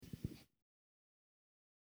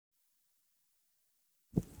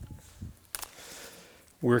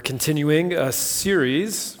We're continuing a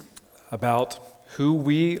series about who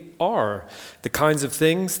we are, the kinds of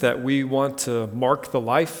things that we want to mark the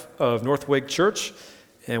life of North Wake Church,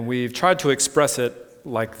 and we've tried to express it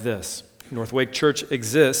like this. North Wake Church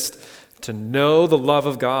exists to know the love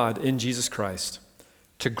of God in Jesus Christ,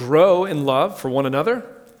 to grow in love for one another,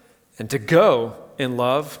 and to go in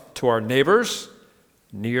love to our neighbors,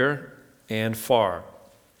 near and far.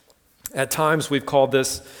 At times, we've called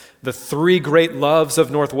this the three great loves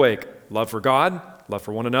of North Wake: love for God, love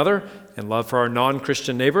for one another, and love for our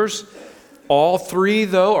non-Christian neighbors. All three,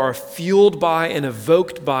 though, are fueled by and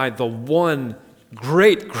evoked by the one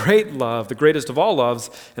great love, the greatest of all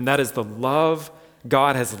loves, and that is the love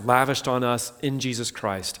God has lavished on us in Jesus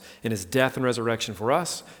Christ, in his death and resurrection for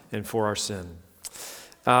us and for our sin.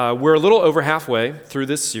 We're a little over halfway through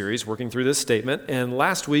this series, working through this statement, and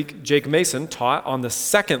last week, Jake Mason taught on the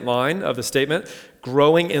second line of the statement,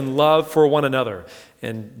 growing in love for one another.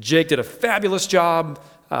 And Jake did a fabulous job,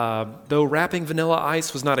 though rapping Vanilla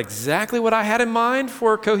Ice was not exactly what I had in mind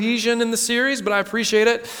for cohesion in the series, but I appreciate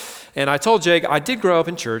it. And I told Jake, I did grow up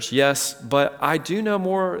in church, yes, but I do know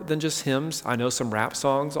more than just hymns. I know some rap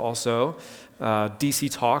songs also.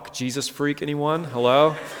 DC Talk, Jesus Freak, anyone?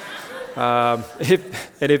 Hello?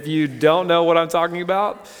 If you don't know what I'm talking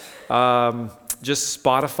about, just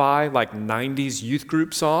Spotify like 90s youth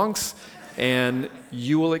group songs, and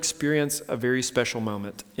you will experience a very special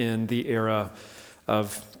moment in the era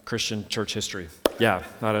of Christian church history.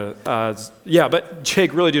 But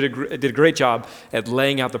Jake really did a great job at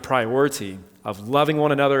laying out the priority of loving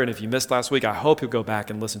one another, and if you missed last week, I hope you'll go back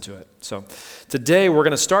and listen to it. So today we're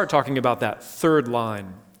going to start talking about that third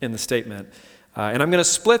line in the statement. And I'm going to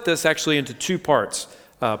split this actually into two parts.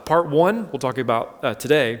 Part one, we'll talk about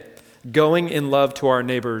today, going in love to our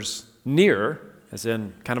neighbors near, as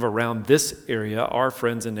in kind of around this area, our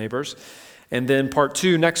friends and neighbors. And then part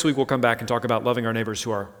two, next week, we'll come back and talk about loving our neighbors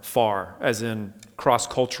who are far, as in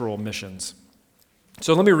cross-cultural missions.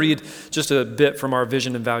 So let me read just a bit from our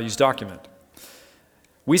vision and values document.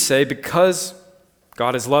 We say, because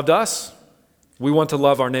God has loved us, we want to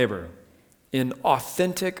love our neighbor in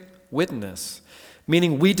authentic witness,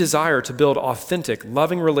 meaning we desire to build authentic,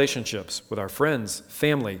 loving relationships with our friends,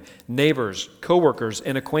 family, neighbors, coworkers,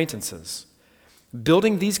 and acquaintances.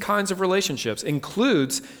 Building these kinds of relationships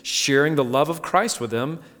includes sharing the love of Christ with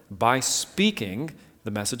them by speaking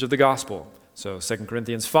the message of the gospel. So 2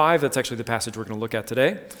 Corinthians 5, that's actually the passage we're going to look at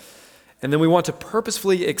today. And then we want to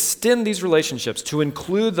purposefully extend these relationships to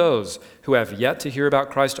include those who have yet to hear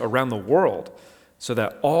about Christ around the world, so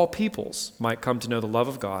that all peoples might come to know the love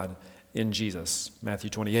of God in Jesus. Matthew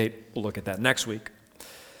 28, we'll look at that next week.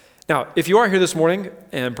 Now, if you are here this morning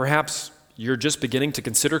and perhaps you're just beginning to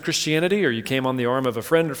consider Christianity, or you came on the arm of a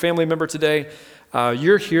friend or family member today,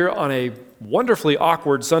 you're here on a wonderfully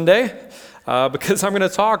awkward Sunday because I'm going to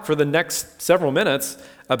talk for the next several minutes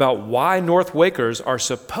about why North Wakers are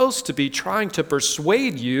supposed to be trying to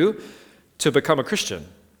persuade you to become a Christian.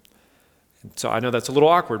 So I know that's a little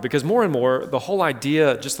awkward because more and more, the whole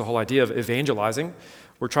idea of evangelizing,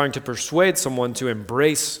 we're trying to persuade someone to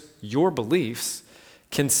embrace your beliefs,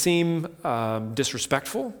 can seem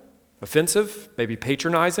disrespectful, offensive, maybe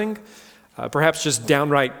patronizing, perhaps just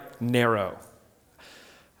downright narrow.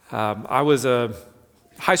 I was a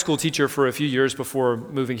high school teacher for a few years before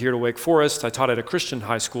moving here to Wake Forest. I taught at a Christian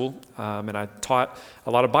high school, and I taught a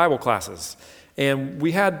lot of Bible classes. And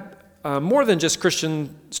we had more than just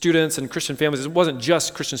Christian students and Christian families. It wasn't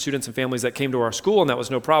just Christian students and families that came to our school, and that was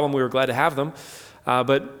no problem. We were glad to have them.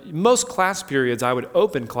 But most class periods, I would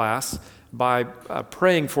open class by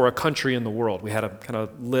praying for a country in the world. We had a kind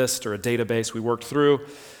of list or a database we worked through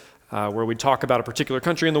where we'd talk about a particular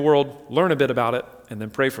country in the world, learn a bit about it, and then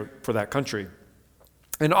pray for that country.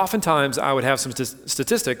 And oftentimes, I would have some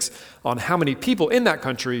statistics on how many people in that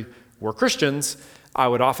country were Christians. I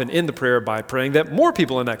would often end the prayer by praying that more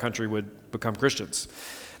people in that country would become Christians.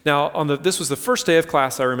 Now, this was the first day of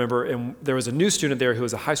class, I remember, and there was a new student there who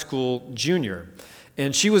was a high school junior.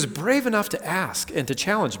 And she was brave enough to ask and to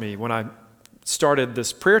challenge me when I started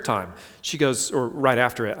this prayer time. She goes, or right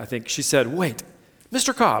after it, I think, she said, "Wait,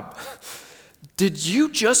 Mr. Cobb, did you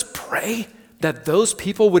just pray that those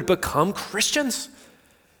people would become Christians?"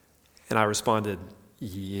 And I responded,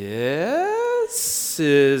 "Yes,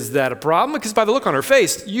 is that a problem?" Because by the look on her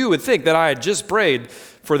face, you would think that I had just prayed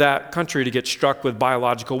for that country to get struck with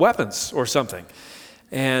biological weapons or something.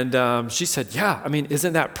 And she said, "Yeah,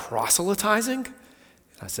 isn't that proselytizing?"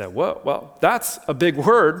 I said, well, that's a big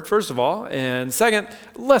word, first of all. And second,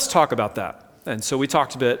 let's talk about that. And so we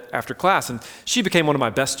talked a bit after class, and she became one of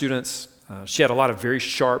my best students. She had a lot of very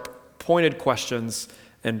sharp, pointed questions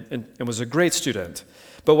and was a great student.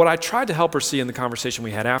 But what I tried to help her see in the conversation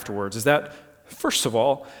we had afterwards is that, first of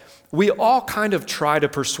all, we all kind of try to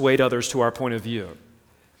persuade others to our point of view.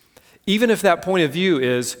 Even if that point of view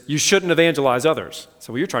is, you shouldn't evangelize others.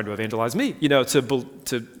 So you're trying to evangelize me,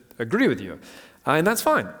 to agree with you. And that's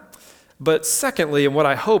fine. But secondly, and what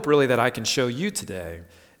I hope really that I can show you today,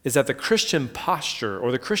 is that the Christian posture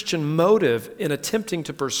or the Christian motive in attempting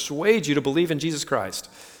to persuade you to believe in Jesus Christ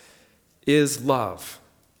is love.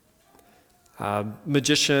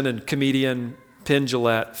 Magician and comedian Penn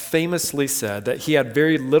Jillette famously said that he had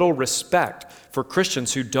very little respect for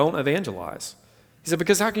Christians who don't evangelize. He said,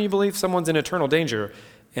 because how can you believe someone's in eternal danger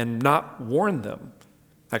and not warn them?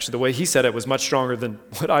 Actually, the way he said it was much stronger than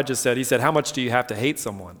what I just said. He said, how much do you have to hate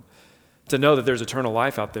someone to know that there's eternal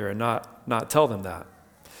life out there and not tell them that?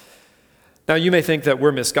 Now, you may think that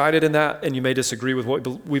we're misguided in that, and you may disagree with what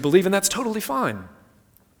we believe, and that's totally fine.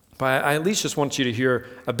 But I at least just want you to hear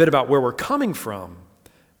a bit about where we're coming from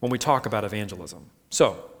when we talk about evangelism.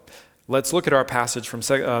 So, let's look at our passage from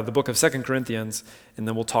the book of 2 Corinthians, and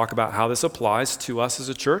then we'll talk about how this applies to us as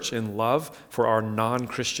a church in love for our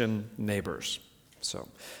non-Christian neighbors. So,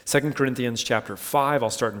 2 Corinthians chapter 5, I'll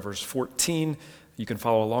start in verse 14. You can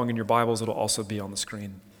follow along in your Bibles. It'll also be on the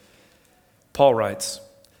screen. Paul writes,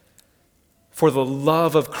 "For the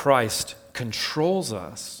love of Christ controls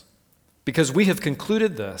us, because we have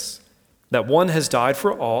concluded this, that one has died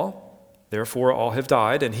for all, therefore all have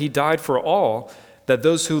died, and he died for all, that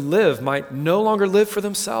those who live might no longer live for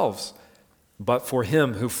themselves, but for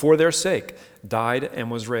him who for their sake died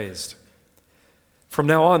and was raised. From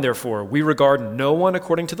now on, therefore, we regard no one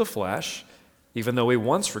according to the flesh. Even though we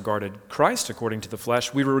once regarded Christ according to the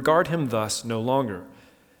flesh, we regard him thus no longer.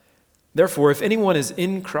 Therefore, if anyone is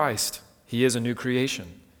in Christ, he is a new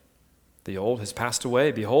creation. The old has passed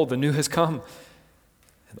away. Behold, the new has come.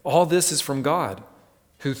 And all this is from God,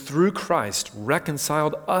 who through Christ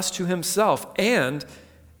reconciled us to himself and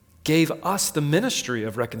gave us the ministry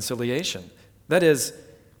of reconciliation. That is,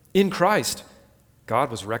 in Christ,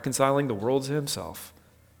 God was reconciling the world to himself,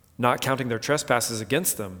 not counting their trespasses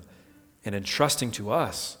against them, and entrusting to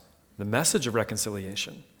us the message of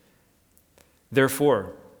reconciliation.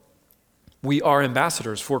 Therefore, we are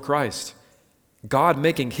ambassadors for Christ, God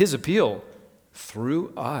making his appeal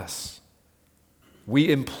through us.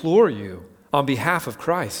 We implore you on behalf of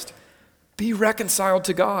Christ, be reconciled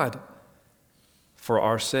to God. For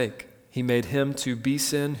our sake, he made him to be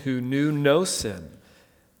sin who knew no sin,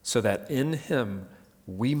 so that in him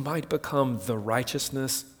we might become the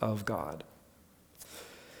righteousness of God."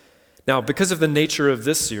 Now, because of the nature of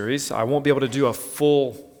this series, I won't be able to do a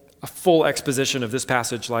full exposition of this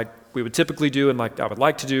passage like we would typically do and like I would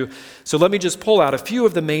like to do. So let me just pull out a few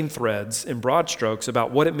of the main threads in broad strokes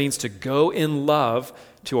about what it means to go in love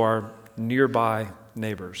to our nearby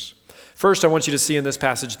neighbors. First, I want you to see in this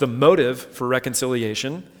passage the motive for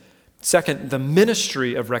reconciliation. Second, the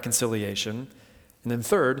ministry of reconciliation. And then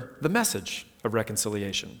third, the message of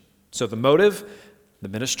reconciliation. So the motive, the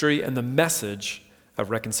ministry, and the message of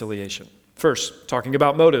reconciliation. First, talking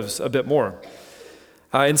about motives a bit more.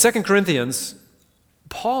 In 2 Corinthians,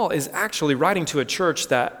 Paul is actually writing to a church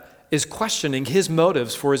that is questioning his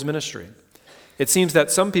motives for his ministry. It seems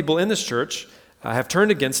that some people in this church have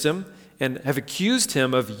turned against him and have accused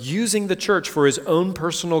him of using the church for his own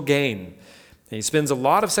personal gain. And he spends a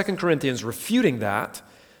lot of 2 Corinthians refuting that.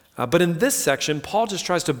 But in this section, Paul just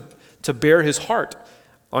tries to bear his heart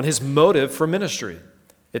on his motive for ministry.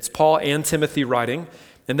 It's Paul and Timothy writing,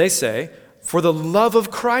 and they say, "For the love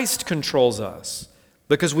of Christ controls us,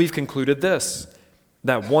 because we've concluded this,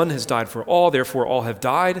 that one has died for all, therefore all have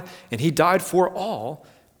died, and he died for all,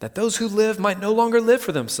 that those who live might no longer live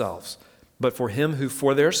for themselves, but for him who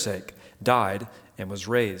for their sake died and was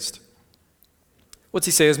raised." What's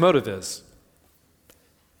he say his motive is?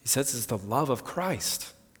 He says it's the love of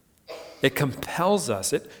Christ. It compels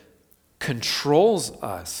us. It controls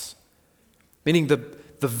us. Meaning the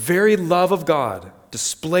very love of God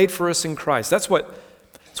displayed for us in Christ. It's what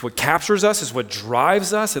captures us. It's what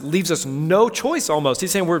drives us. It leaves us no choice almost.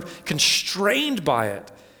 He's saying we're constrained by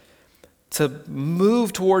it to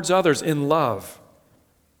move towards others in love.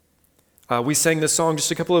 We sang this song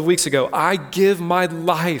just a couple of weeks ago. I give my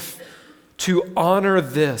life to honor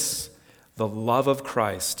this, the love of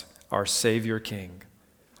Christ, our Savior King.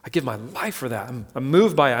 I give my life for that. I'm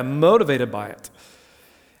moved by it. I'm motivated by it.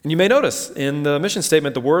 And you may notice in the mission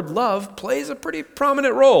statement, the word love plays a pretty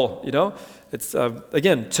prominent role. It's,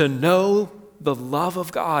 again, to know the love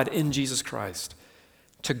of God in Jesus Christ,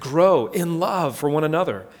 to grow in love for one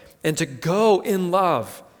another, and to go in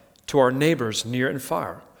love to our neighbors near and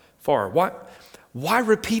far. Why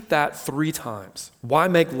repeat that 3 times? Why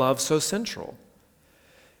make love so central?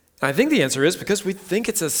 I think the answer is because we think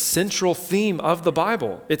it's a central theme of the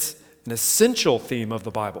Bible. It's an essential theme of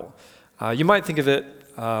the Bible. You might think of it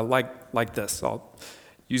like this. I'll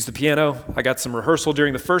use the piano. I got some rehearsal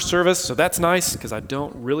during the first service, so that's nice because I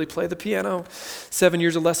don't really play the piano. 7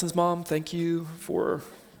 years of lessons, Mom. Thank you for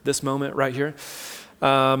this moment right here.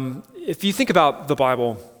 If you think about the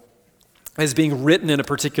Bible as being written in a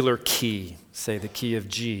particular key, say the key of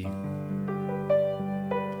G.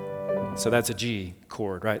 So that's a G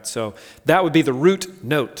chord, right? So that would be the root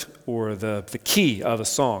note or the key of a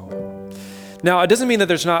song. Now, it doesn't mean that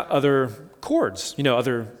there's not other chords,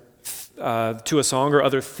 other to a song or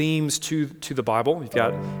other themes to the Bible. You've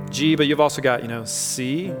got G, but you've also got,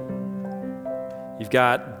 C. You've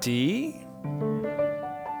got D.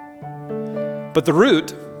 But the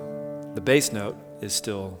root, the bass note, is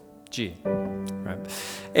still G, right?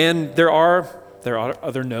 And there are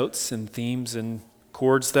other notes and themes and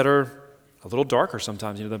chords that are a little darker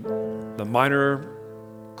sometimes. The minor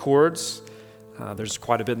chords. There's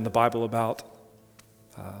quite a bit in the Bible about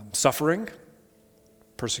suffering,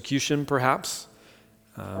 persecution, perhaps,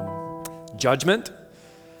 judgment.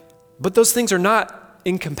 But those things are not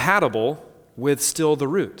incompatible with still the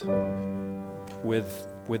root,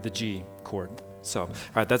 with the G chord. So, all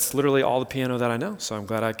right, that's literally all the piano that I know. So I'm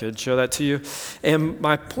glad I could show that to you. And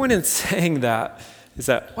my point in saying that is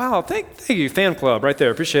that, wow, thank you, fan club, right there.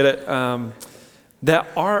 Appreciate it. That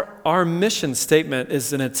our mission statement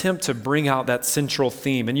is an attempt to bring out that central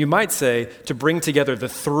theme. And you might say to bring together the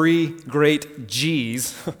three great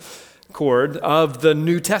G's chord of the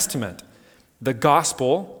New Testament: the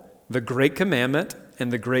gospel, the great commandment,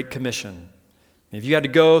 and the great commission. If you had to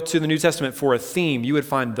go to the New Testament for a theme, you would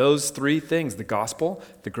find those three things: the gospel,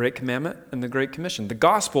 the great commandment, and the great commission. The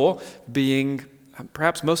gospel being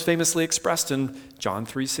perhaps most famously expressed in John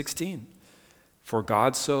 3:16. For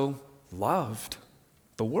God so loved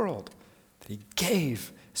the world that he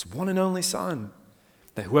gave his one and only Son,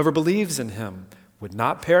 that whoever believes in him would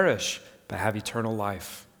not perish but have eternal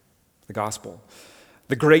life. The gospel.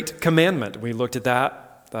 The great commandment, we looked at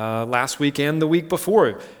that last week and the week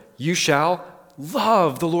before. You shall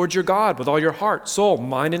love the Lord your God with all your heart, soul,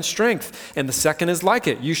 mind, and strength. And the second is like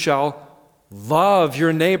it. You shall love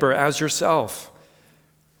your neighbor as yourself.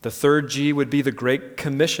 The third G would be the Great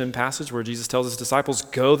Commission passage where Jesus tells his disciples,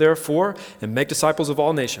 go therefore and make disciples of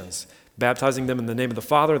all nations, baptizing them in the name of the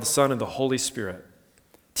Father, the Son, and the Holy Spirit,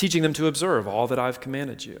 teaching them to observe all that I've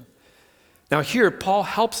commanded you. Now here, Paul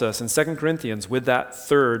helps us in 2 Corinthians with that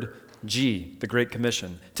third G, the Great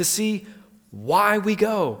Commission, to see why we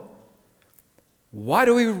go. Why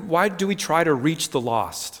do we try to reach the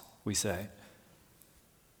lost, we say?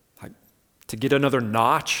 Like, to get another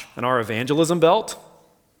notch in our evangelism belt?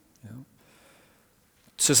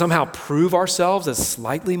 To somehow prove ourselves as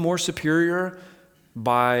slightly more superior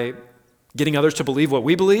by getting others to believe what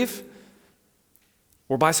we believe?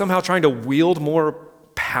 Or by somehow trying to wield more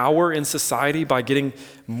power in society by getting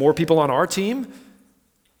more people on our team?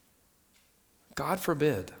 God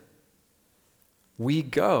forbid. We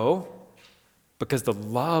go because the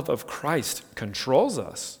love of Christ controls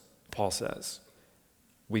us, Paul says.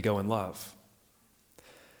 We go in love.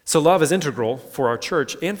 So love is integral for our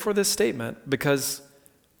church and for this statement because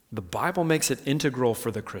the Bible makes it integral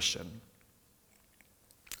for the Christian.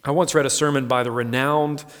 I once read a sermon by the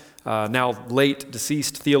renowned, now late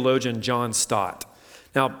deceased theologian John Stott.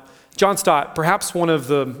 Now, John Stott, perhaps one of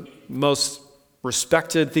the most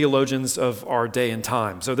respected theologians of our day and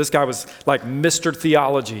time. So this guy was like Mr.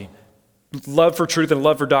 Theology, love for truth and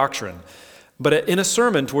love for doctrine. But in a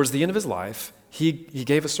sermon towards the end of his life, he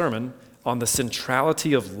gave a sermon on the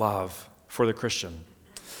centrality of love for the Christian.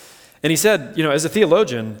 And he said, as a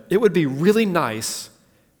theologian, it would be really nice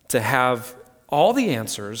to have all the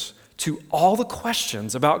answers to all the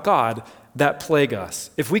questions about God that plague us.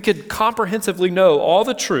 If we could comprehensively know all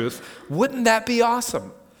the truth, wouldn't that be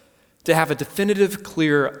awesome? To have a definitive,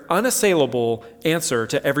 clear, unassailable answer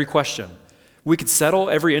to every question. We could settle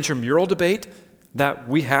every intramural debate that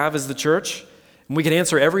we have as the church, and we could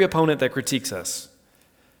answer every opponent that critiques us.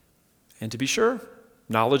 And to be sure,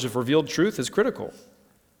 knowledge of revealed truth is critical.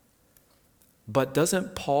 But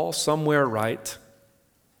doesn't Paul somewhere write,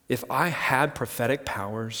 if I had prophetic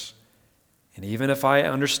powers, and even if I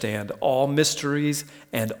understand all mysteries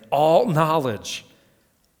and all knowledge,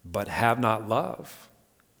 but have not love,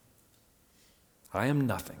 I am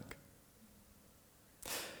nothing.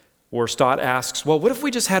 Or Stott asks, well, what if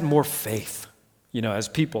we just had more faith, as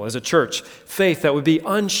people, as a church, faith that would be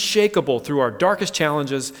unshakable through our darkest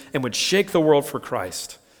challenges and would shake the world for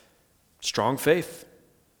Christ? Strong faith.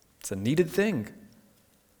 It's a needed thing.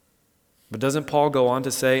 But doesn't Paul go on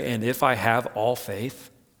to say, and if I have all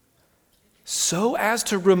faith? so as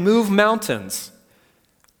to remove mountains,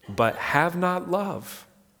 but have not love,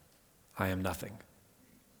 I am nothing.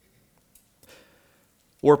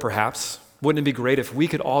 Or perhaps, wouldn't it be great if we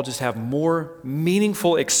could all just have more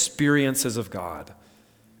meaningful experiences of God?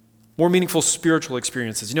 More meaningful spiritual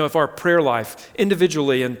experiences. If our prayer life,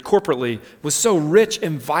 individually and corporately, was so rich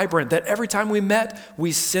and vibrant that every time we met,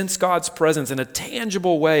 we sense God's presence in a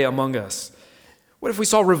tangible way among us. What if we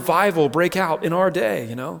saw revival break out in our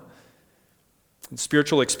day, And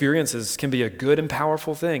spiritual experiences can be a good and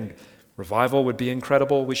powerful thing. Revival would be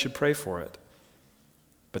incredible. We should pray for it.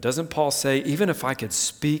 But doesn't Paul say, even if I could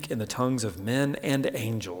speak in the tongues of men and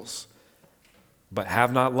angels, but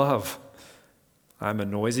have not love, I'm a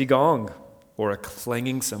noisy gong or a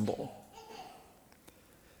clanging cymbal?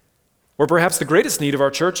 Or perhaps the greatest need of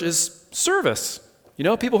our church is service.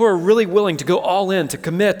 People who are really willing to go all in, to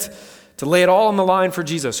commit, to lay it all on the line for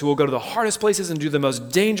Jesus, who will go to the hardest places and do the most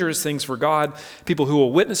dangerous things for God, people who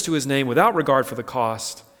will witness to his name without regard for the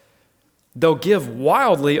cost. They'll give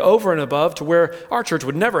wildly over and above to where our church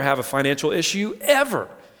would never have a financial issue ever.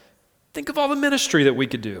 Think of all the ministry that we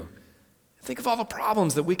could do. Think of all the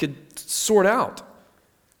problems that we could sort out.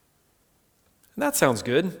 And that sounds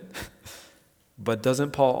good. But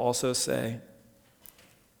doesn't Paul also say,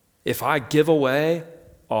 if I give away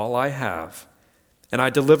all I have, and I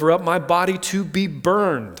deliver up my body to be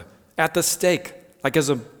burned at the stake, like as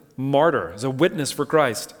a martyr, as a witness for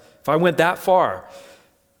Christ, if I went that far,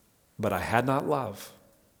 but I had not love,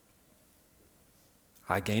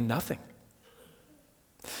 I gained nothing.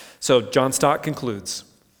 So John Stott concludes,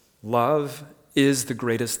 love is the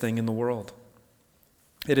greatest thing in the world.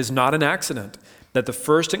 It is not an accident that the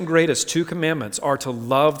first and greatest two commandments are to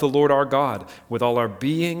love the Lord our God with all our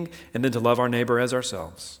being and then to love our neighbor as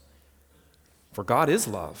ourselves. For God is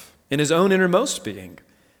love in his own innermost being.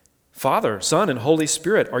 Father, Son, and Holy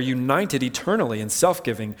Spirit are united eternally in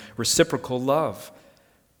self-giving, reciprocal love.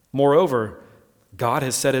 Moreover, God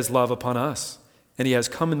has set his love upon us, and he has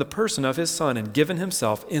come in the person of his Son and given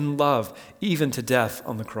himself in love, even to death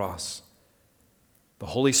on the cross. The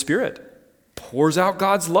Holy Spirit pours out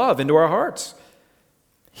God's love into our hearts.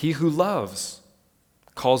 He who loves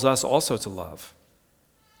calls us also to love.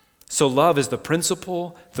 So love is the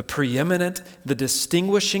principal, the preeminent, the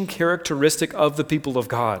distinguishing characteristic of the people of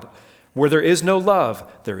God. Where there is no love,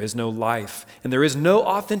 there is no life, and there is no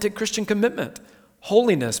authentic Christian commitment.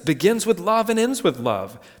 Holiness begins with love and ends with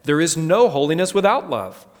love. There is no holiness without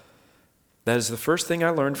love. That is the first thing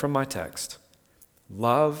I learned from my text.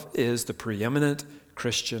 Love is the preeminent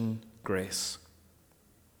Christian grace.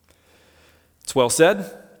 It's well said,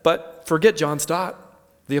 but forget John Stott.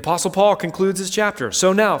 The Apostle Paul concludes his chapter.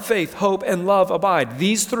 So now faith, hope, and love abide.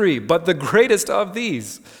 These three, but the greatest of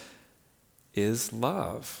these is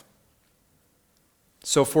love.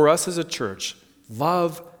 So for us as a church,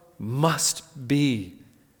 love must be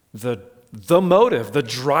the motive, the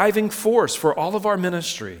driving force for all of our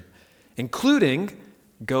ministry, including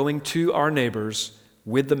going to our neighbors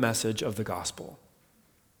with the message of the gospel.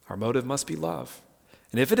 Our motive must be love.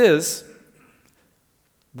 And if it is,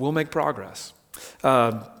 we'll make progress.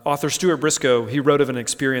 Author Stuart Briscoe, he wrote of an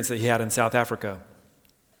experience that he had in South Africa.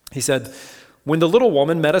 He said, when the little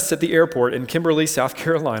woman met us at the airport in Kimberley, South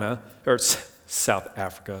Carolina, or South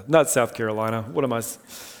Africa, not South Carolina.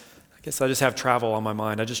 I guess I just have travel on my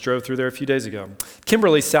mind. I just drove through there a few days ago.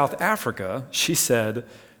 Kimberley, South Africa, she said,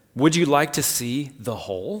 would you like to see the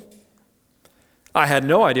whole? I had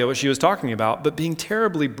no idea what she was talking about, but being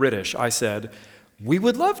terribly British, I said, we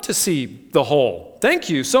would love to see the whole. Thank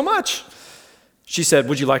you so much. She said,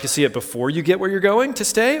 would you like to see it before you get where you're going to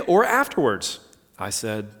stay or afterwards? I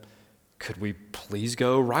said, could we please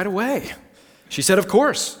go right away? She said, of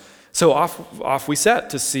course. So off we set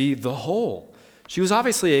to see the whole. She was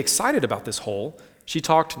obviously excited about this hole. She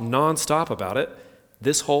talked nonstop about it.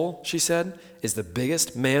 This hole, she said, is the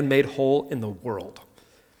biggest man-made hole in the world.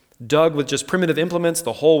 Dug with just primitive implements,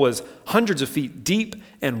 the hole was hundreds of feet deep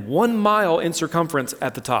and 1 mile in circumference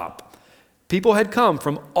at the top. People had come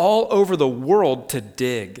from all over the world to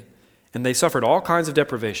dig, and they suffered all kinds of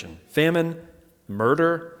deprivation, famine,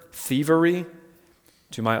 murder, thievery.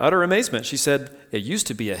 To my utter amazement, she said, it used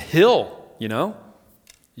to be a hill, It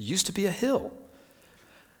used to be a hill.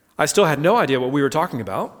 I still had no idea what we were talking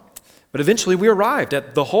about, but eventually we arrived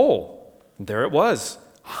at the hole. And there it was,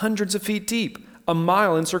 hundreds of feet deep, 1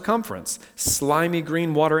 mile in circumference, slimy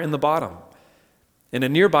green water in the bottom. In a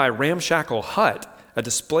nearby ramshackle hut, a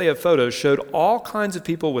display of photos showed all kinds of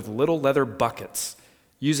people with little leather buckets,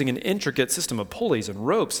 using an intricate system of pulleys and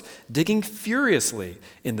ropes, digging furiously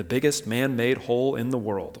in the biggest man-made hole in the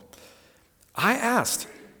world. I asked,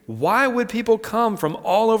 Why would people come from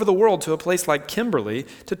all over the world to a place like Kimberly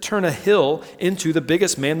to turn a hill into the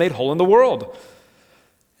biggest man-made hole in the world?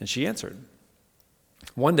 And she answered,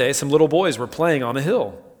 one day some little boys were playing on a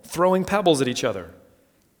hill, throwing pebbles at each other.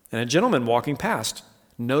 And a gentleman walking past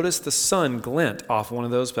noticed the sun glint off one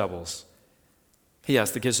of those pebbles. He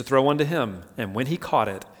asked the kids to throw one to him, and when he caught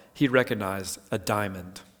it, he recognized a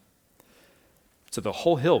diamond. So the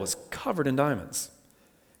whole hill was covered in diamonds.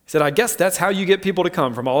 He said, I guess that's how you get people to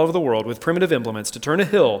come from all over the world with primitive implements to turn a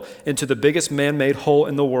hill into the biggest man-made hole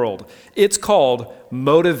in the world. It's called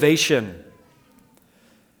motivation.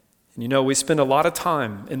 And you know, we spend a lot of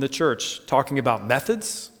time in the church talking about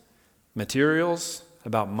methods, materials,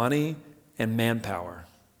 about money, and manpower.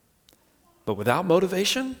 But without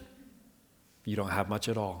motivation, you don't have much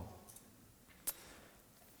at all.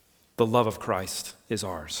 The love of Christ is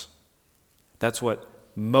ours. That's what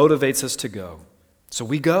motivates us to go. So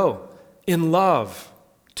we go in love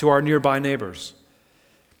to our nearby neighbors.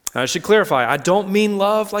 I should clarify, I don't mean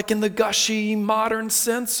love like in the gushy, modern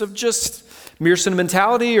sense of just mere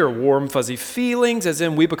sentimentality or warm, fuzzy feelings, as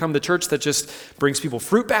in we become the church that just brings people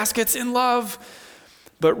fruit baskets in love,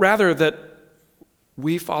 but rather that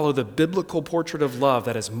we follow the biblical portrait of love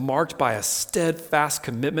that is marked by a steadfast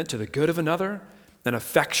commitment to the good of another, an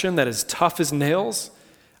affection that is tough as nails,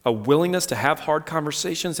 a willingness to have hard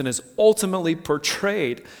conversations, and is ultimately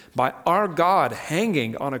portrayed by our God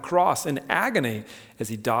hanging on a cross in agony as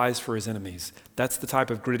he dies for his enemies. That's the type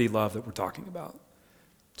of gritty love that we're talking about.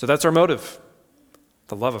 So that's our motive,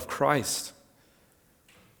 the love of Christ.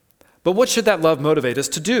 But what should that love motivate us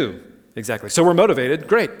to do? Exactly. So we're motivated.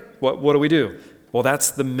 Great. What do we do? Well,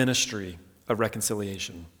 that's the ministry of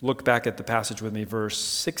reconciliation. Look back at the passage with me, verse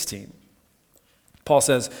 16. Paul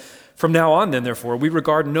says, from now on, then, therefore, we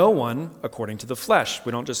regard no one according to the flesh.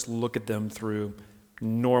 We don't just look at them through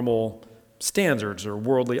normal standards or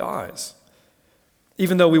worldly eyes.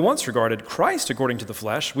 Even though we once regarded Christ according to the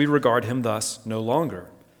flesh, we regard him thus no longer.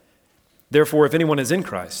 Therefore, if anyone is in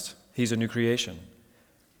Christ, he's a new creation.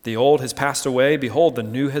 The old has passed away, behold, the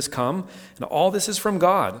new has come, and all this is from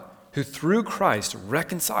God, who through Christ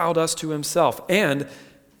reconciled us to himself and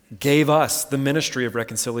gave us the ministry of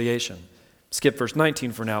reconciliation. Skip verse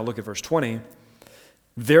 19 for now, look at verse 20.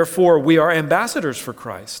 Therefore, we are ambassadors for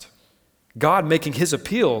Christ, God making his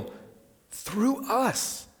appeal through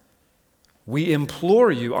us. We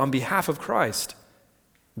implore you on behalf of Christ,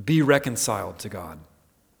 be reconciled to God.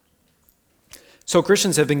 So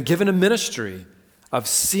Christians have been given a ministry of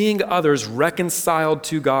seeing others reconciled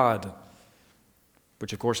to God,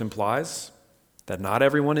 which of course implies that not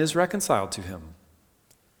everyone is reconciled to him.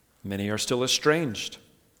 Many are still estranged,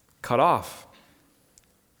 cut off.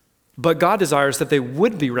 But God desires that they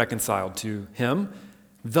would be reconciled to him.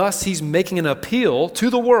 Thus, he's making an appeal to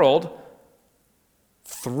the world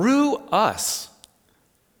through us,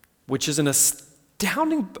 which is an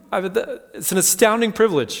astounding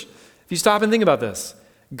privilege. If you stop and think about this,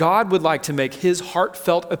 God would like to make his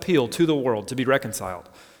heartfelt appeal to the world to be reconciled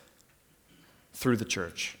through the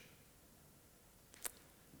church,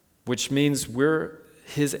 which means we're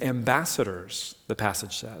his ambassadors, the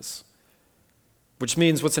passage says. Which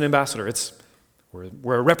means, what's an ambassador?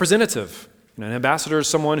 We're a representative. An ambassador is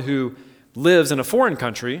someone who lives in a foreign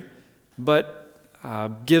country, but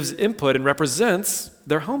gives input and represents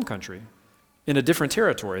their home country in a different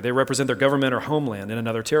territory. They represent their government or homeland in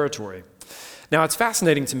another territory. Now, it's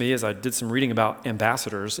fascinating to me as I did some reading about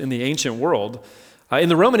ambassadors in the ancient world. In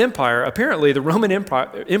the Roman Empire, apparently the Roman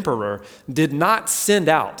emperor did not send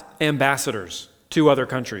out ambassadors to other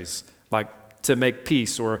countries, like to make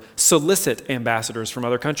peace or solicit ambassadors from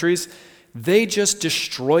other countries. They just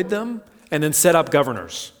destroyed them and then set up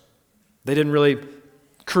governors. They didn't really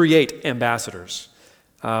create ambassadors.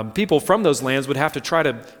 People from those lands would have to try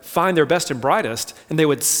to find their best and brightest, and they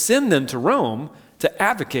would send them to Rome to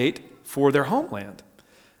advocate for their homeland.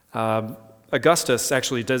 Augustus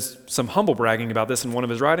actually does some humble bragging about this in one of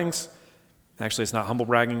his writings. Actually, it's not humble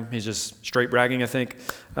bragging. He's just straight bragging, I think.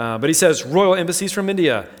 But he says, royal embassies from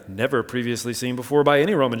India, never previously seen before by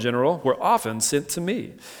any Roman general, were often sent to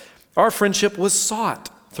me. Our friendship was sought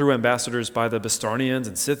through ambassadors by the Bastarnians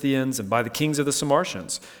and Scythians and by the kings of the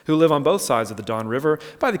Sarmatians, who live on both sides of the Don River,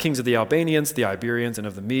 by the kings of the Albanians, the Iberians, and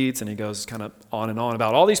of the Medes. And he goes kind of on and on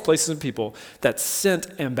about all these places and people that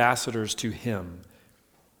sent ambassadors to him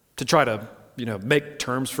to try to, make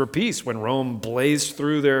terms for peace when Rome blazed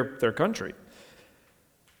through their country.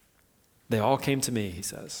 They all came to me, he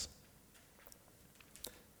says.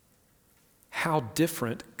 How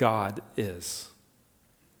different God is.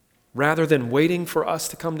 Rather than waiting for us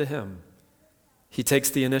to come to him, he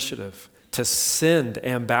takes the initiative to send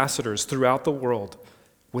ambassadors throughout the world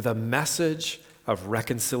with a message of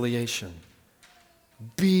reconciliation.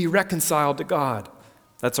 Be reconciled to God.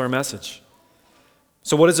 That's our message.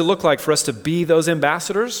 So what does it look like for us to be those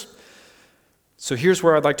ambassadors? So here's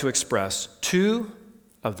where I'd like to express 2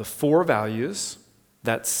 of the 4 values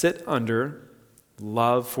that sit under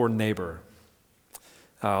love for neighbor.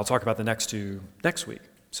 I'll talk about the next 2 next week.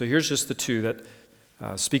 So here's just the 2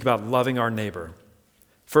 that speak about loving our neighbor.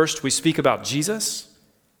 First, we speak about Jesus.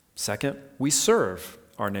 Second, we serve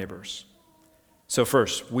our neighbors. So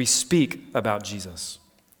first, we speak about Jesus.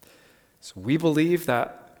 So we believe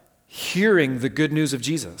that hearing the good news of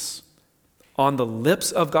Jesus on the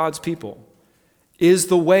lips of God's people is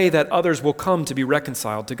the way that others will come to be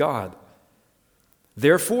reconciled to God.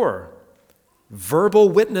 Therefore, verbal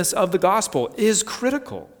witness of the gospel is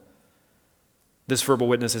critical. This verbal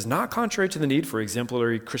witness is not contrary to the need for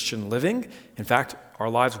exemplary Christian living. In fact, our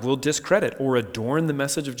lives will discredit or adorn the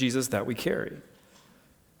message of Jesus that we carry.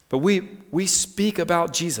 But we speak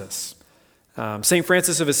about Jesus. St.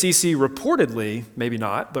 Francis of Assisi reportedly, maybe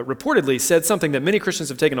not, but reportedly said something that many Christians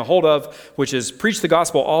have taken a hold of, which is preach the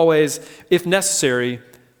gospel always, if necessary,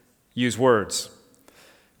 use words.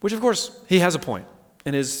 Which, of course, he has a point.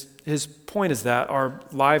 And his point is that our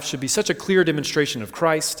lives should be such a clear demonstration of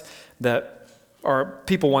Christ that our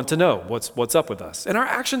people want to know what's up with us. And our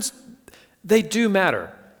actions, they do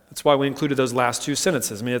matter. That's why we included those last 2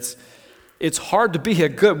 sentences. I mean, it's hard to be a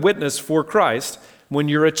good witness for Christ when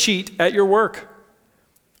you're a cheat at your work,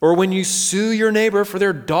 or when you sue your neighbor for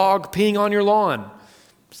their dog peeing on your lawn.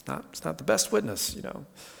 It's not the best witness, you know.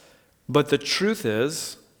 But the truth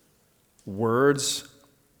is, words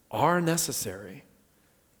are necessary.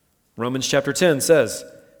 Romans chapter 10 says,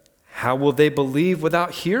 how will they believe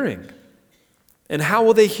without hearing? And how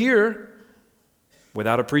will they hear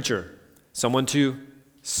without a preacher? Someone to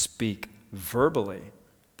speak verbally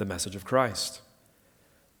the message of Christ.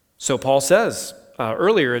 So Paul says,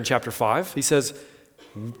 earlier in chapter 5, he says,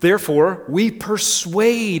 therefore, we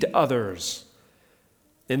persuade others.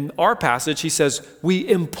 In our passage, he says, we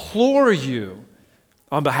implore you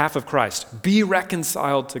on behalf of Christ, be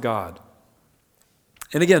reconciled to God.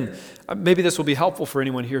 And again, maybe this will be helpful for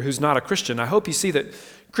anyone here who's not a Christian. I hope you see that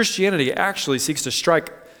Christianity actually seeks to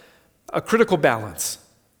strike a critical balance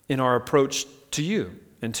in our approach to you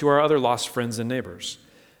and to our other lost friends and neighbors.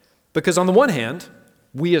 Because on the one hand,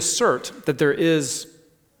 we assert that there is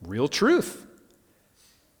real truth.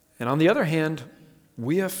 And on the other hand,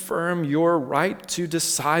 we affirm your right to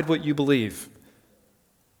decide what you believe.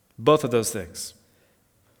 Both of those things.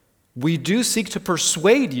 We do seek to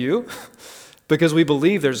persuade you because we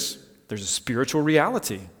believe there's a spiritual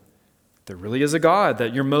reality. There really is a God,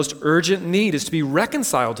 that your most urgent need is to be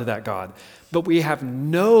reconciled to that God. But we have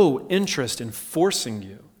no interest in forcing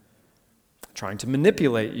you, trying to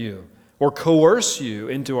manipulate you, or coerce you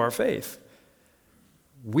into our faith.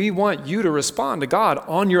 We want you to respond to God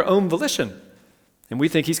on your own volition. And we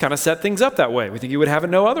think he's kind of set things up that way. We think he would have it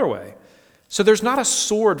no other way. So there's not a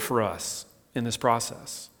sword for us in this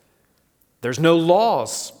process. There's no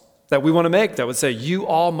laws that we want to make that would say, you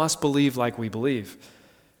all must believe like we believe.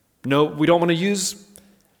 No, we don't want to use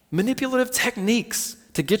manipulative techniques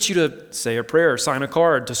to get you to say a prayer, sign a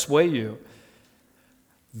card, to sway you.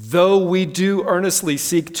 Though we do earnestly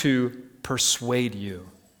seek to persuade you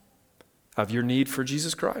of your need for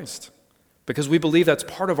Jesus Christ. Because we believe that's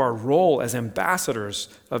part of our role as ambassadors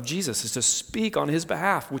of Jesus, is to speak on his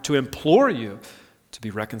behalf, to implore you to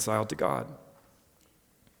be reconciled to God.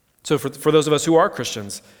 So for those of us who are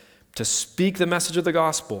Christians, to speak the message of the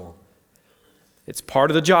gospel, it's part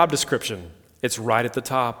of the job description. It's right at the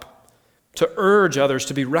top. To urge others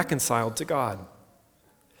to be reconciled to God.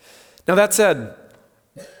 Now that said,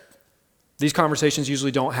 these conversations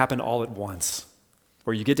usually don't happen all at once,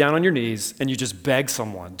 where you get down on your knees and you just beg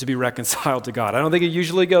someone to be reconciled to God. I don't think it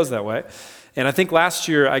usually goes that way. And I think last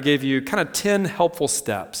year I gave you kind of 10 helpful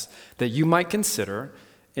steps that you might consider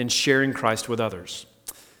in sharing Christ with others.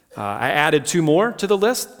 I added 2 more to the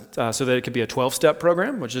list so that it could be a 12-step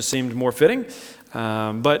program, which just seemed more fitting.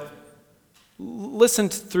 But listen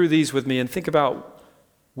through these with me and think about,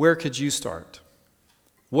 where could you start?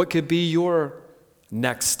 What could be your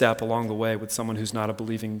next step along the way with someone who's not a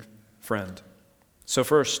believing friend? So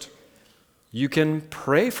first, you can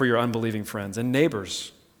pray for your unbelieving friends and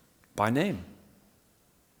neighbors by name.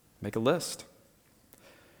 Make a list.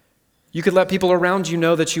 You could let people around you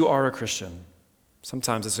know that you are a Christian.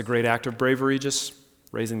 Sometimes it's a great act of bravery just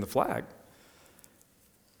raising the flag.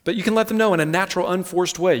 But you can let them know in a natural,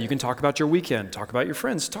 unforced way. You can talk about your weekend, talk about your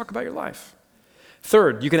friends, talk about your life.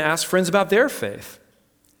 Third, you can ask friends about their faith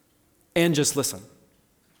and just listen.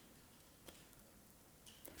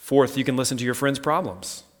 Fourth, you can listen to your friends'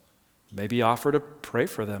 problems. Maybe offer to pray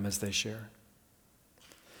for them as they share.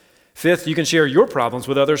 Fifth, you can share your problems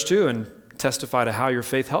with others too and testify to how your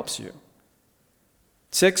faith helps you.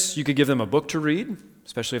 Six, you could give them a book to read,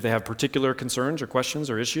 especially if they have particular concerns or questions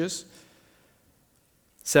or issues.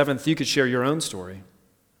 Seventh, you could share your own story.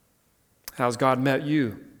 How's God met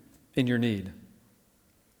you in your need?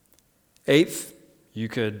 Eighth, you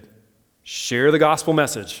could share the gospel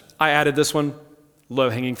message. I added this one,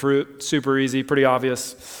 low-hanging fruit, super easy, pretty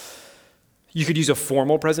obvious. You could use a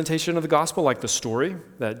formal presentation of the gospel, like the story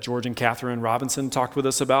that George and Catherine Robinson talked with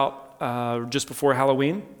us about just before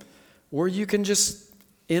Halloween. Or you can just,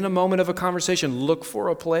 in a moment of a conversation, look for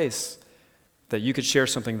a place that you could share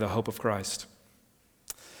something, the hope of Christ.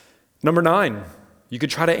 Number 9, you could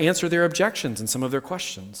try to answer their objections and some of their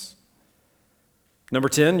questions. Number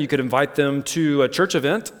 10, you could invite them to a church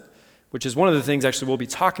event, which is one of the things actually we'll be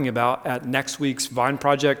talking about at next week's Vine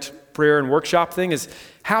Project prayer and workshop thing, is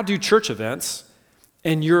how do church events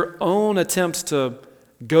and your own attempts to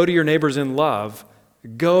go to your neighbors in love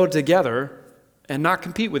go together and not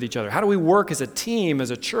compete with each other? How do we work as a team, as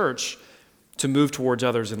a church, to move towards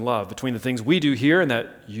others in love between the things we do here and that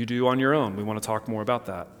you do on your own? We want to talk more about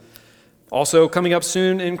that. Also, coming up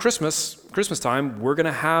soon in Christmas time, we're going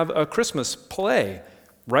to have a Christmas play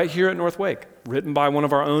right here at North Wake, written by one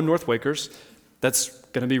of our own North Wakers. That's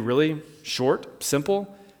going to be really short,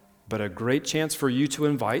 simple, but a great chance for you to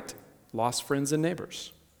invite lost friends and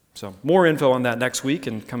neighbors. So more info on that next week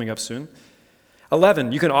and coming up soon.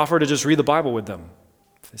 11, you can offer to just read the Bible with them.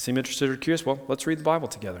 If they seem interested or curious, well, let's read the Bible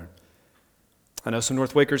together. I know some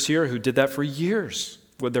North Wakers here who did that for years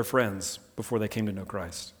with their friends before they came to know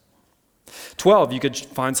Christ. 12, you could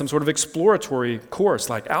find some sort of exploratory course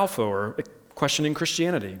like Alpha or Questioning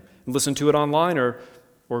Christianity and listen to it online or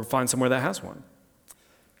find somewhere that has one.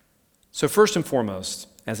 So first and foremost,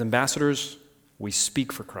 as ambassadors, we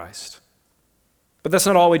speak for Christ. But that's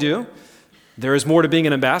not all we do. There is more to being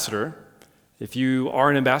an ambassador. If you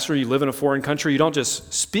are an ambassador, you live in a foreign country, you don't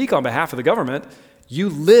just speak on behalf of the government, you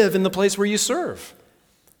live in the place where you serve.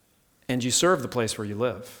 And you serve the place where you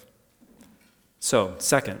live. So,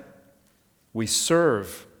 second, we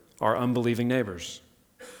serve our unbelieving neighbors.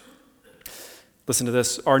 Listen to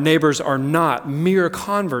this. Our neighbors are not mere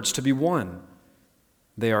converts to be won.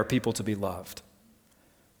 They are people to be loved.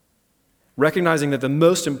 Recognizing that the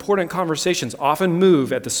most important conversations often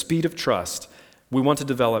move at the speed of trust, we want to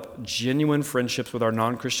develop genuine friendships with our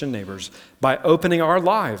non-Christian neighbors by opening our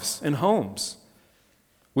lives and homes.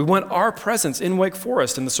 We want our presence in Wake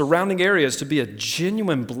Forest and the surrounding areas to be a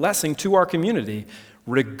genuine blessing to our community,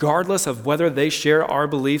 regardless of whether they share our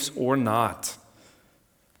beliefs or not.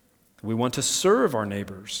 We want to serve our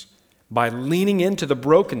neighbors by leaning into the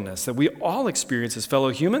brokenness that we all experience as fellow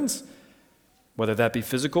humans, whether that be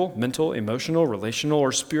physical, mental, emotional, relational,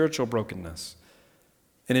 or spiritual brokenness.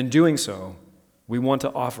 And in doing so, we want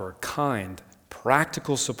to offer kind,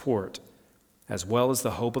 practical support as well as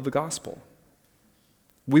the hope of the gospel.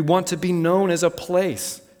 We want to be known as a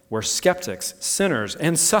place where skeptics, sinners,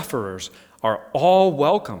 and sufferers are all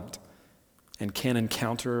welcomed and can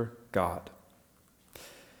encounter God.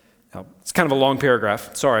 Now, it's kind of a long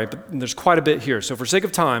paragraph, sorry, but there's quite a bit here. So for sake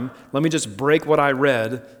of time, let me just break what I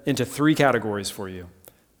read into 3 categories for you.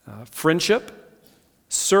 Friendship,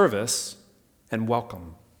 service, and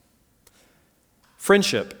welcome.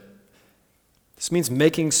 Friendship. This means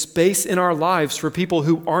making space in our lives for people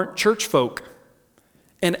who aren't church folk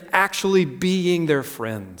and actually being their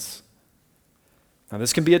friends. Now,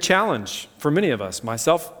 this can be a challenge for many of us,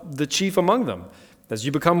 myself the chief among them. As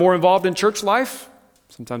you become more involved in church life,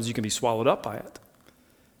 sometimes you can be swallowed up by it.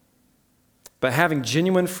 But having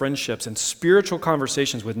genuine friendships and spiritual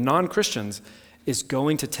conversations with non-Christians is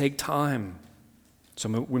going to take time. So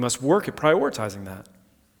we must work at prioritizing that.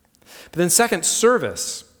 But then second,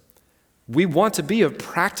 service. We want to be of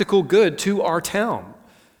practical good to our town.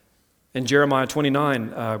 In Jeremiah 29,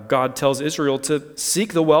 God tells Israel to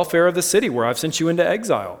seek the welfare of the city where I've sent you into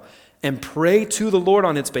exile and pray to the Lord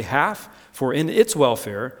on its behalf, for in its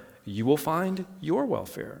welfare you will find your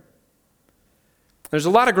welfare. There's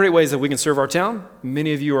a lot of great ways that we can serve our town.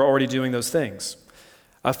 Many of you are already doing those things.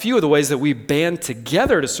 A few of the ways that we band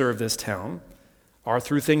together to serve this town are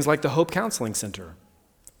through things like the Hope Counseling Center,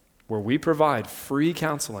 where we provide free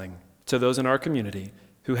counseling to those in our community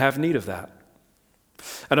who have need of that.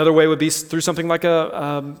 Another way would be through something like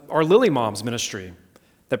our Lily Moms ministry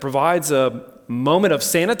that provides a moment of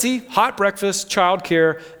sanity, hot breakfast,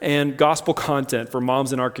 childcare, and gospel content for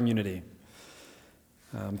moms in our community.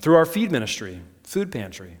 Through our feed ministry, Food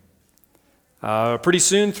Pantry. Pretty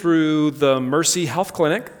soon through the Mercy Health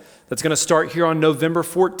Clinic that's going to start here on November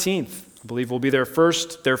 14th. I believe we'll be their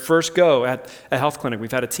first go at a health clinic.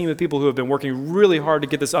 We've had a team of people who have been working really hard to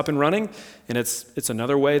get this up and running, and it's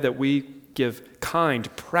another way that we give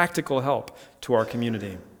kind, practical help to our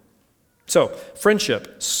community. So,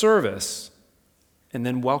 friendship, service, and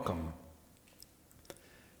then welcome.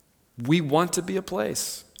 We want to be a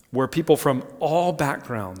place where people from all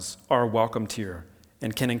backgrounds are welcomed here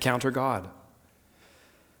and can encounter God.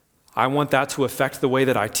 I want that to affect the way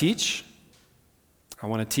that I teach. I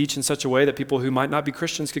want to teach in such a way that people who might not be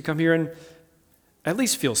Christians could come here and at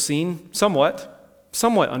least feel seen, somewhat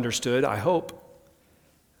understood, I hope.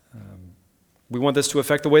 We want this to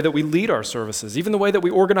affect the way that we lead our services, even the way that we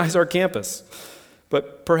organize our campus.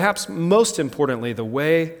 But perhaps most importantly, the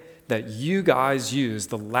way that you guys use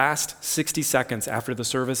the last 60 seconds after the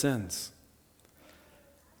service ends.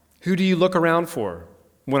 Who do you look around for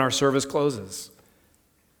when our service closes?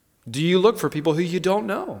 Do you look for people who you don't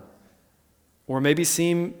know, or maybe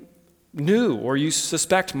seem new, or you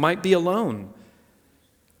suspect might be alone?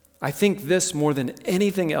 I think this, more than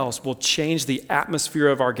anything else, will change the atmosphere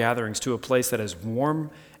of our gatherings to a place that is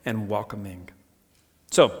warm and welcoming.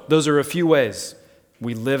 So, those are a few ways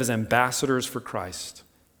we live as ambassadors for Christ,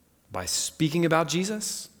 by speaking about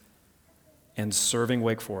Jesus and serving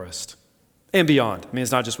Wake Forest and beyond. I mean,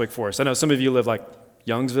 it's not just Wake Forest. I know some of you live like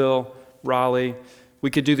Youngsville, Raleigh. We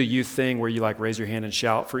could do the youth thing where you like raise your hand and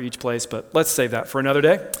shout for each place, but let's save that for another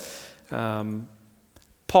day.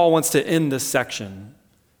 Paul wants to end this section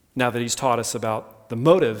now that he's taught us about the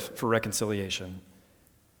motive for reconciliation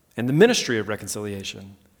and the ministry of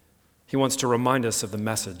reconciliation. He wants to remind us of the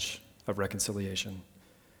message of reconciliation.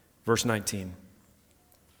 Verse 19.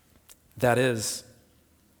 That is,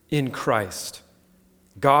 in Christ,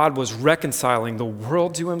 God was reconciling the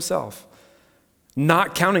world to himself,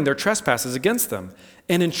 not counting their trespasses against them,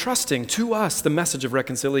 and entrusting to us the message of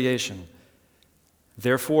reconciliation.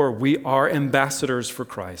 Therefore, we are ambassadors for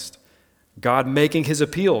Christ, God making his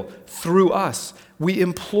appeal through us. We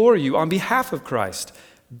implore you on behalf of Christ,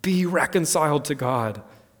 be reconciled to God.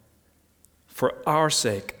 For our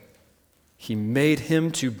sake, he made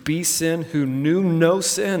him to be sin who knew no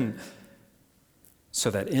sin, so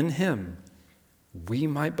that in him we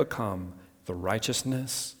might become the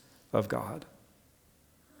righteousness of God.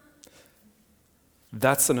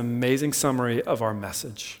 That's an amazing summary of our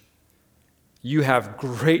message. You have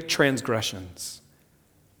great transgressions,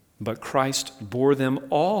 but Christ bore them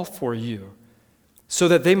all for you, so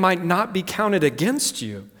that they might not be counted against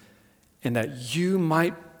you, and that you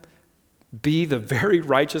might be the very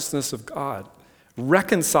righteousness of God,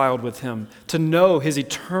 reconciled with him to know his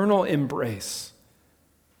eternal embrace.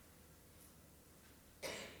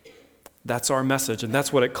 That's our message, and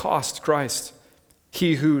that's what it cost Christ.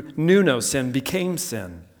 He who knew no sin became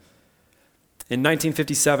sin. In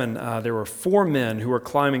 1957, there were 4 men who were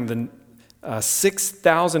climbing the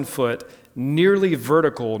 6,000-foot, nearly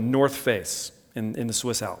vertical north face in the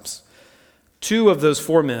Swiss Alps. 2 of those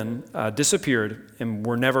 4 men disappeared and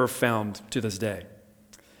were never found to this day.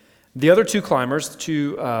 The other 2 climbers,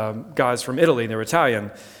 2 guys from Italy, they were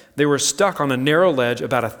Italian, they were stuck on a narrow ledge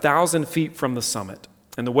about 1,000 feet from the summit.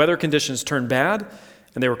 And the weather conditions turned bad,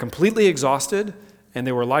 and they were completely exhausted, and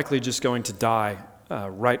they were likely just going to die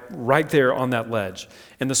right there on that ledge.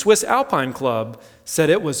 And the Swiss Alpine Club said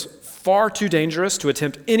it was far too dangerous to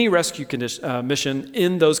attempt any rescue mission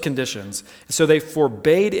in those conditions, so they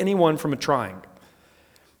forbade anyone from trying.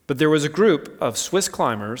 But there was a group of Swiss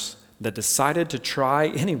climbers that decided to try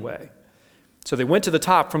anyway. So they went to the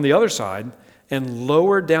top from the other side and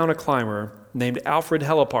lowered down a climber named Alfred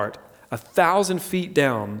Hellepart 1,000 feet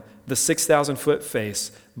down the 6,000-foot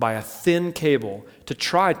face by a thin cable to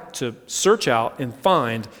try to search out and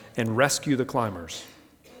find and rescue the climbers.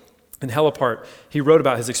 And Hellepart, he wrote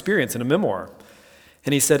about his experience in a memoir.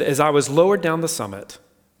 And he said, as I was lowered down the summit,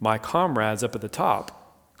 my comrades up at the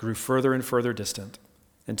top grew further and further distant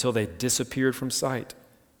until they disappeared from sight.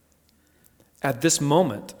 At this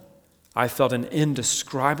moment, I felt an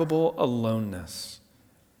indescribable aloneness.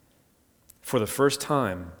 For the first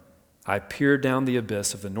time, I peered down the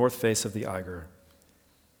abyss of the north face of the Eiger.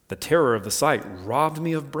 The terror of the sight robbed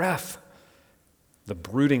me of breath. The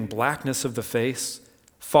brooding blackness of the face,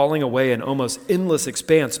 falling away in almost endless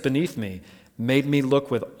expanse beneath me, made me look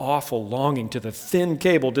with awful longing to the thin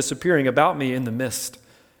cable disappearing about me in the mist.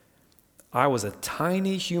 I was a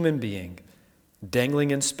tiny human being dangling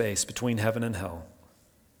in space between heaven and hell.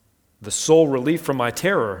 The sole relief from my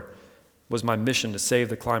terror was my mission to save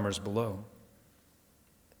the climbers below.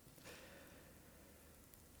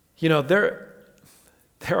 You know, there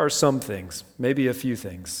are some things, maybe a few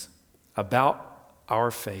things, about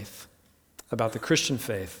our faith, about the Christian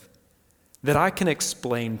faith, that I can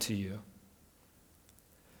explain to you.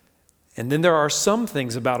 And then there are some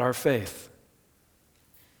things about our faith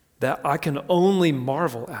that I can only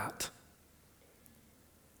marvel at.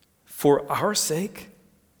 For our sake,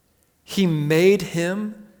 he made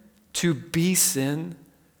him to be sin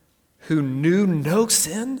who knew no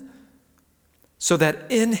sin, so that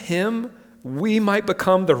in him we might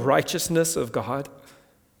become the righteousness of God.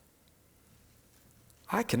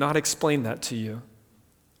 I cannot explain that to you.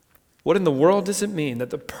 What in the world does it mean that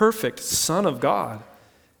the perfect Son of God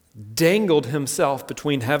dangled himself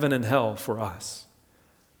between heaven and hell for us?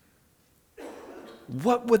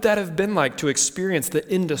 What would that have been like to experience the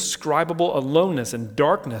indescribable aloneness and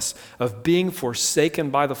darkness of being forsaken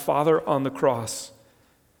by the Father on the cross?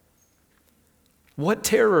 What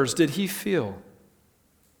terrors did he feel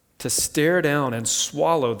to stare down and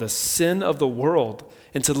swallow the sin of the world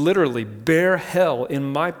and to literally bear hell in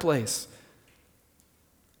my place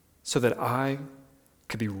so that I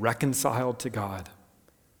could be reconciled to God,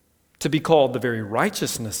 to be called the very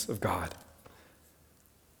righteousness of God?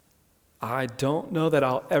 I don't know that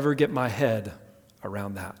I'll ever get my head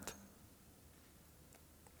around that.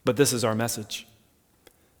 But this is our message,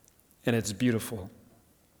 and it's beautiful.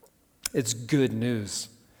 It's good news.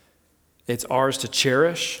 It's ours to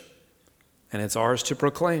cherish, and it's ours to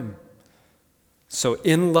proclaim. So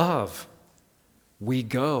in love, we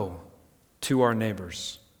go to our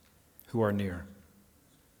neighbors who are near.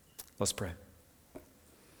 Let's pray.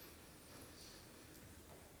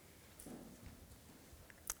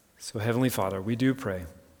 So Heavenly Father, we do pray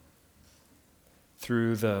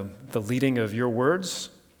through the leading of your words,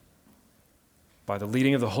 by the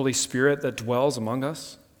leading of the Holy Spirit that dwells among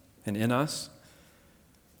us and in us,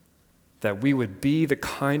 that we would be the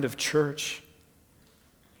kind of church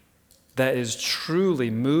that is truly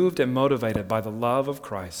moved and motivated by the love of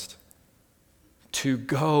Christ to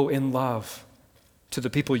go in love to the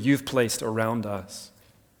people you've placed around us,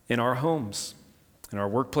 in our homes, in our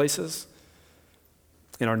workplaces,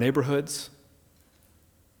 in our neighborhoods.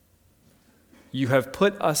 You have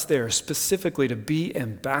put us there specifically to be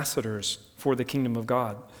ambassadors for the kingdom of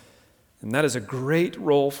God. And that is a great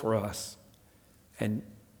role for us. And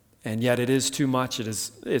yet it is too much.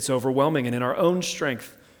 It's overwhelming. And in our own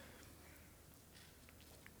strength,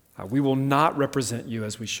 we will not represent you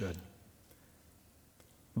as we should.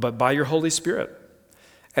 But by your Holy Spirit,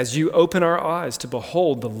 as you open our eyes to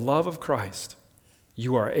behold the love of Christ,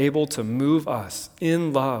 you are able to move us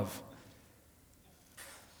in love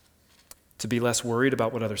to be less worried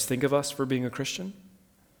about what others think of us for being a Christian,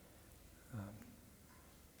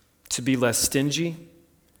 to be less stingy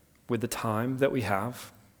with the time that we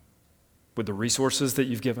have, with the resources that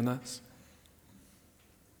you've given us.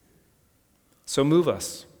 So move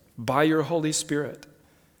us by your Holy Spirit,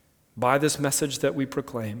 by this message that we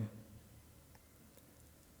proclaim,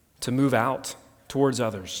 to move out towards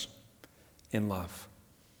others in love.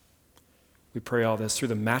 We pray all this through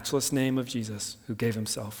the matchless name of Jesus, who gave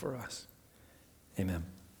himself for us. Amen.